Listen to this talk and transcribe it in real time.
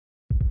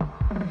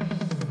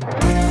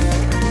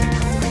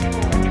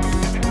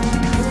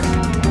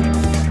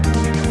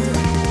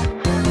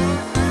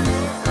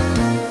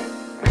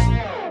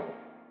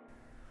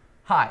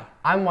Hi,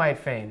 I'm Wyatt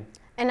Fain.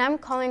 And I'm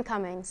Colin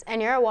Cummings,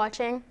 and you're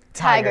watching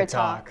Tiger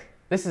Talk.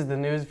 This is the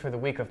news for the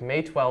week of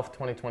May 12th,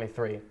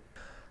 2023.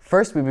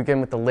 First, we begin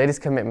with the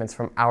latest commitments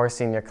from our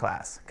senior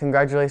class.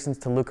 Congratulations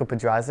to Luca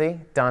Pedrazi,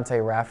 Dante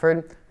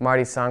Rafford,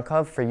 Marty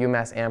Sankov for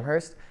UMass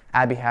Amherst,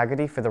 Abby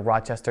Haggerty for the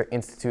Rochester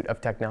Institute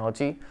of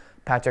Technology,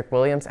 Patrick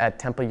Williams at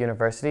Temple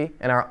University,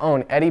 and our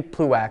own Eddie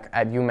Pluak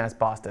at UMass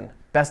Boston.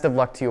 Best of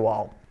luck to you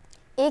all.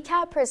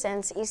 ECAT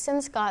presents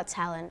Easton's Got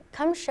Talent.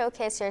 Come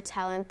showcase your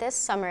talent this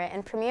summer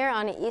and premiere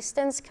on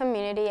Easton's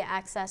Community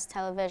Access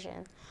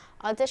Television.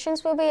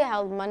 Auditions will be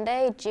held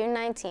Monday, June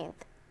 19th.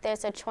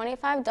 There's a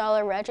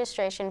 $25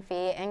 registration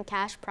fee and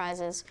cash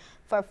prizes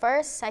for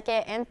first,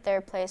 second, and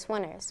third place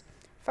winners.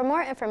 For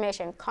more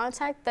information,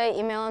 contact the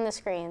email on the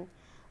screen.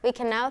 We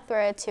can now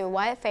throw it to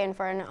Wyatt Fain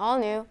for an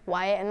all-new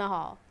Wyatt in the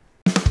Hall.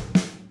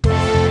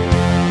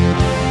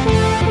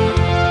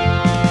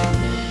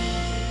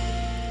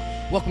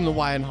 Welcome to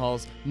Wyatt in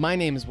Halls. My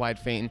name is Wyatt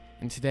Fain,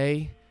 and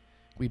today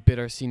we bid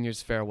our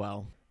seniors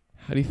farewell.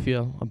 How do you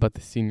feel about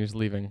the seniors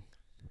leaving?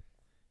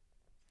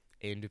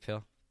 Aiden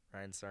Dupil,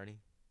 Ryan Sarney,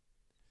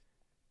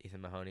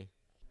 Ethan Mahoney.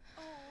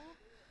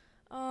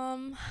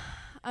 I'm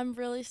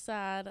really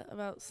sad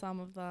about some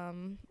of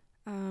them.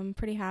 I'm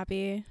pretty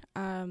happy.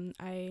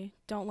 I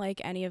don't like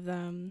any of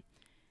them.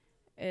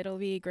 It'll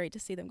be great to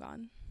see them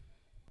gone.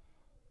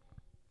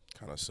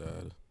 Kind of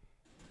sad.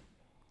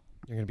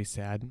 You're going to be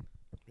sad?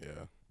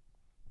 Yeah.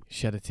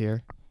 Shed a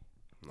tear?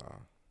 Nah.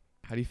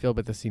 How do you feel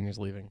about the seniors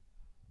leaving?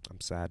 I'm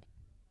sad.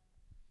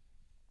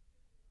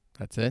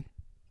 That's it?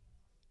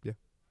 Yeah.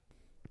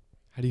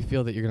 How do you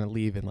feel that you're going to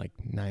leave in like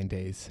 9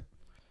 days?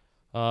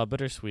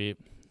 Bittersweet.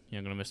 You know,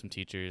 I'm going to miss some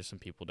teachers, some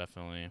people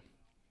definitely,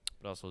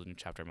 but also a new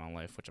chapter in my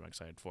life, which I'm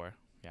excited for.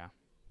 Yeah.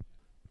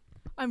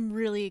 I'm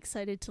really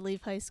excited to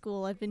leave high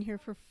school. I've been here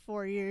for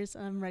 4 years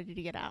and I'm ready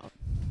to get out.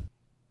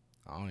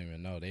 I don't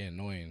even know. They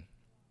annoying.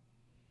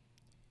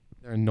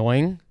 They're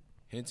annoying?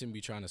 Hinton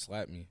be trying to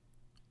slap me.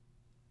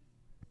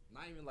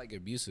 Not even like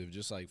abusive,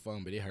 just like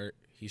fun, but it hurt.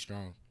 He's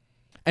strong.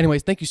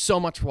 Anyways, thank you so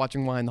much for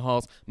watching Wyatt in the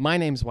Halls. My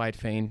name's Wyatt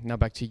Fain. Now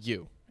back to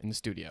you in the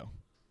studio.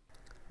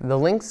 The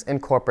Lynx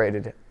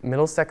Incorporated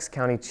Middlesex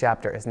County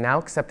chapter is now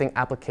accepting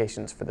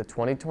applications for the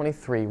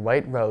 2023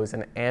 White Rose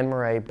and Anne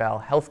Murray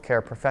Bell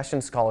Healthcare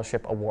Profession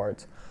Scholarship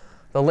Awards.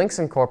 The Lynx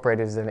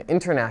Incorporated is an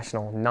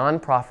international,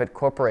 non-profit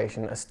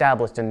corporation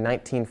established in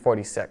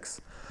 1946.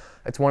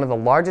 It's one of the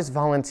largest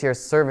volunteer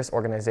service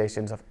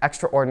organizations of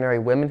extraordinary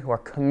women who are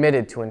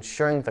committed to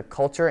ensuring the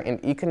culture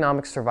and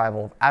economic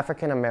survival of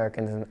African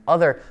Americans and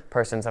other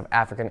persons of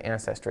African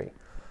ancestry.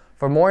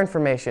 For more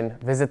information,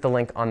 visit the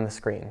link on the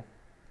screen.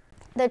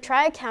 The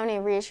Tri-County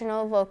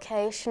Regional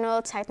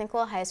Vocational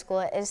Technical High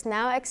School is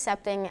now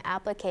accepting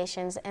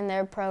applications in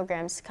their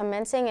programs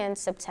commencing in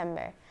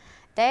September.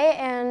 Day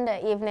and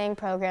evening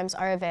programs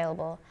are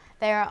available.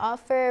 They are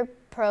offered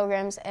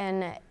programs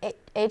in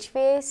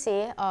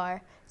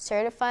HVACR,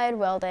 certified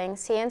welding,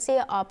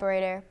 CNC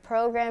operator,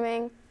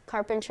 programming,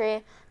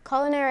 carpentry,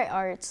 culinary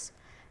arts,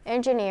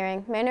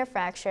 engineering,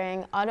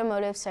 manufacturing,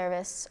 automotive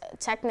service,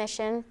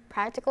 technician,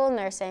 practical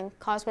nursing,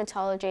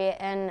 cosmetology,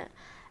 and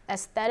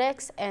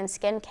aesthetics and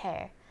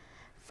skincare.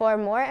 For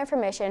more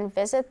information,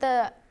 visit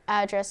the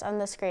address on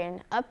the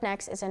screen. Up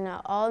next is an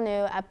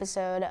all-new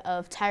episode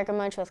of Tiger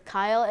Munch with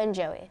Kyle and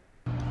Joey.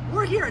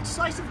 We're here at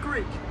Slice of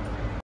Greek.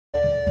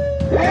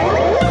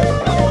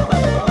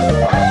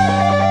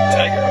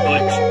 Tiger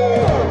Munch.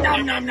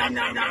 Nom, nom, nom,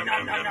 nom, nom,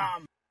 nom, nom,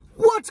 nom.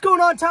 What's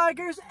going on,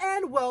 Tigers?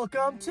 And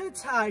welcome to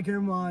Tiger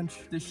Munch,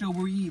 the show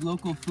where we eat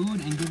local food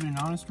and give it an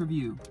honest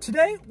review.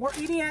 Today, we're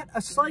eating at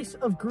a Slice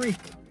of Greek.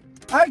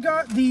 I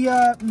got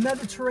the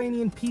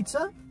Mediterranean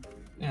pizza.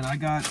 And I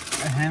got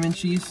a ham and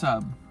cheese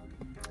sub.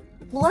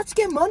 Let's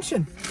get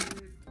munching.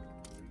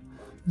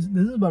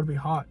 This is about to be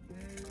hot.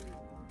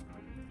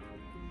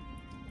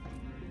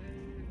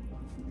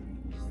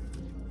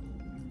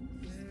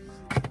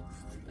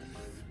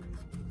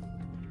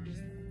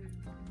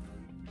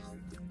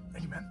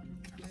 Thank you, man.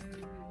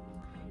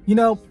 You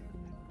know,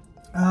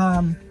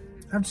 I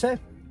have to say,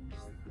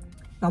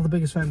 not the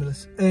biggest fan of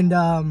this. And,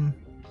 yeah,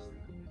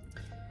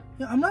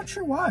 I'm not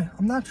sure why.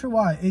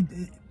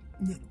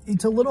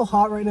 It's a little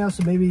hot right now,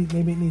 so maybe it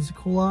needs to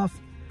cool off.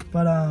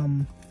 But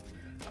I'm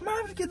gonna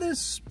have to give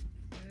this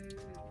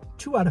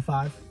 2 out of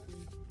 5.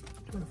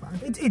 2 out of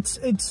 5.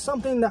 It's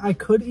something that I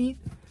could eat.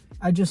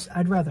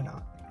 I'd rather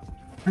not.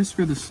 As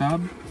for the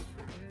sub,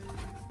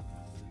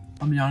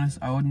 I'll be honest,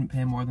 I wouldn't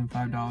pay more than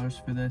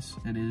 $5 for this.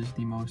 It is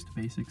the most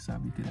basic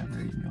sub you could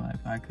ever eat in your life.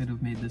 I could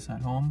have made this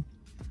at home.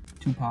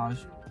 2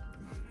 paws.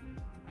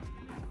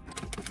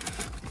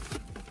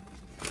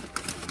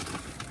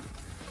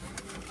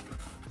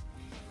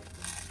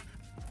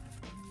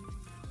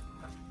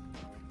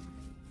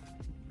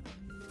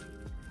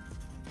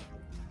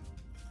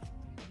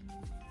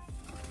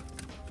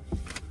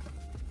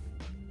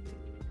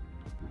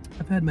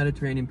 I've had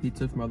Mediterranean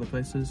pizza from other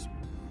places,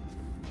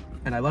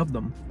 and I love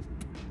them.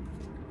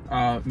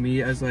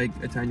 Me as like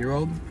a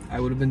 10-year-old, I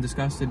would have been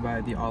disgusted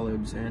by the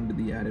olives and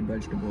the added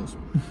vegetables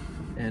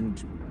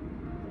and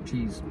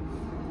cheese.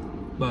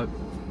 but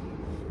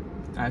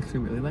I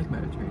actually really like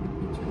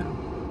Mediterranean pizza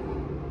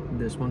now.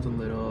 This one's a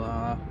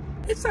little,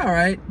 it's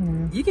alright.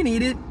 You can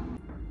eat it.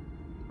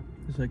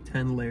 There's like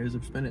 10 layers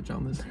of spinach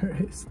on this.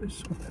 There's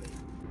so many.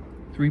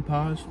 3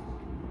 paws.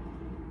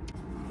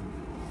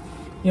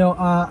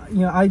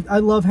 I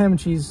love ham and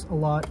cheese a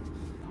lot.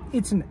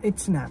 It's an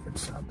average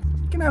sub.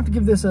 You're gonna have to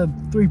give this a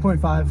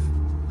 3.5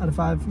 out of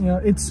 5. You know,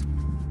 it's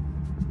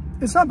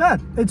not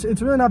bad. It's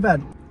really not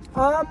bad.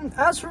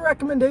 As for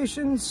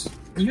recommendations,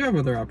 you have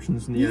other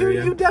options in the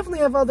area. You definitely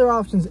have other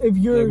options. If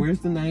you're, where's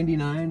the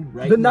 99?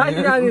 Right the there.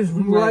 99 is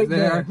right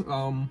there.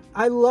 there.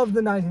 I love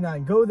the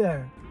 99. Go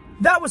there.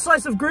 That was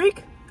Slice of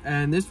Greek.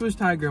 And this was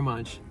Tiger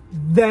Munch.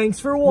 Thanks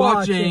for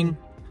watching.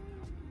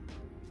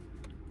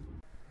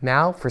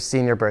 Now for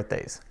senior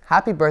birthdays.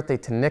 Happy birthday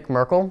to Nick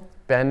Merkel,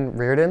 Ben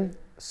Reardon,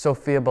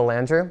 Sophia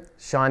Belanger,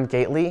 Sean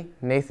Gately,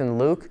 Nathan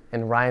Luke,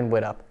 and Ryan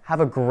Widup.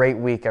 Have a great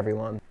week,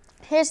 everyone.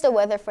 Here's the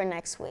weather for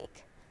next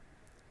week.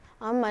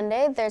 On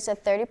Monday, there's a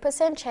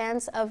 30%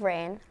 chance of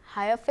rain,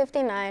 high of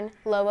 59,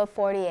 low of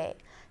 48.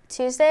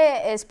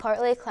 Tuesday is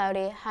partly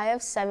cloudy, high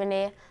of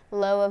 70,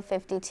 low of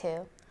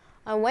 52.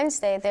 On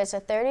Wednesday, there's a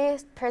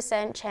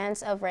 30%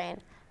 chance of rain,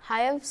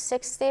 high of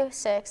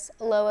 66,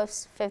 low of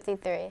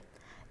 53.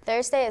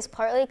 Thursday is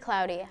partly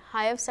cloudy,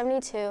 high of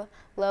 72,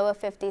 low of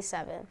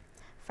 57.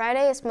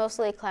 Friday is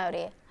mostly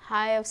cloudy,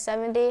 high of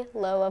 70,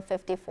 low of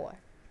 54.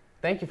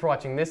 Thank you for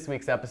watching this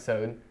week's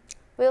episode.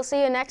 We'll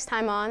see you next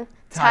time on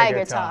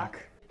Tiger Talk.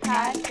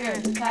 Tiger,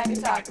 Tiger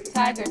Talk,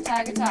 Tiger,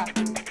 Tiger Talk,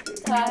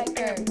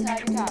 Tiger,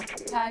 Tiger Talk,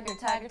 Tiger,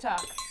 Tiger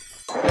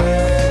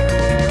Talk.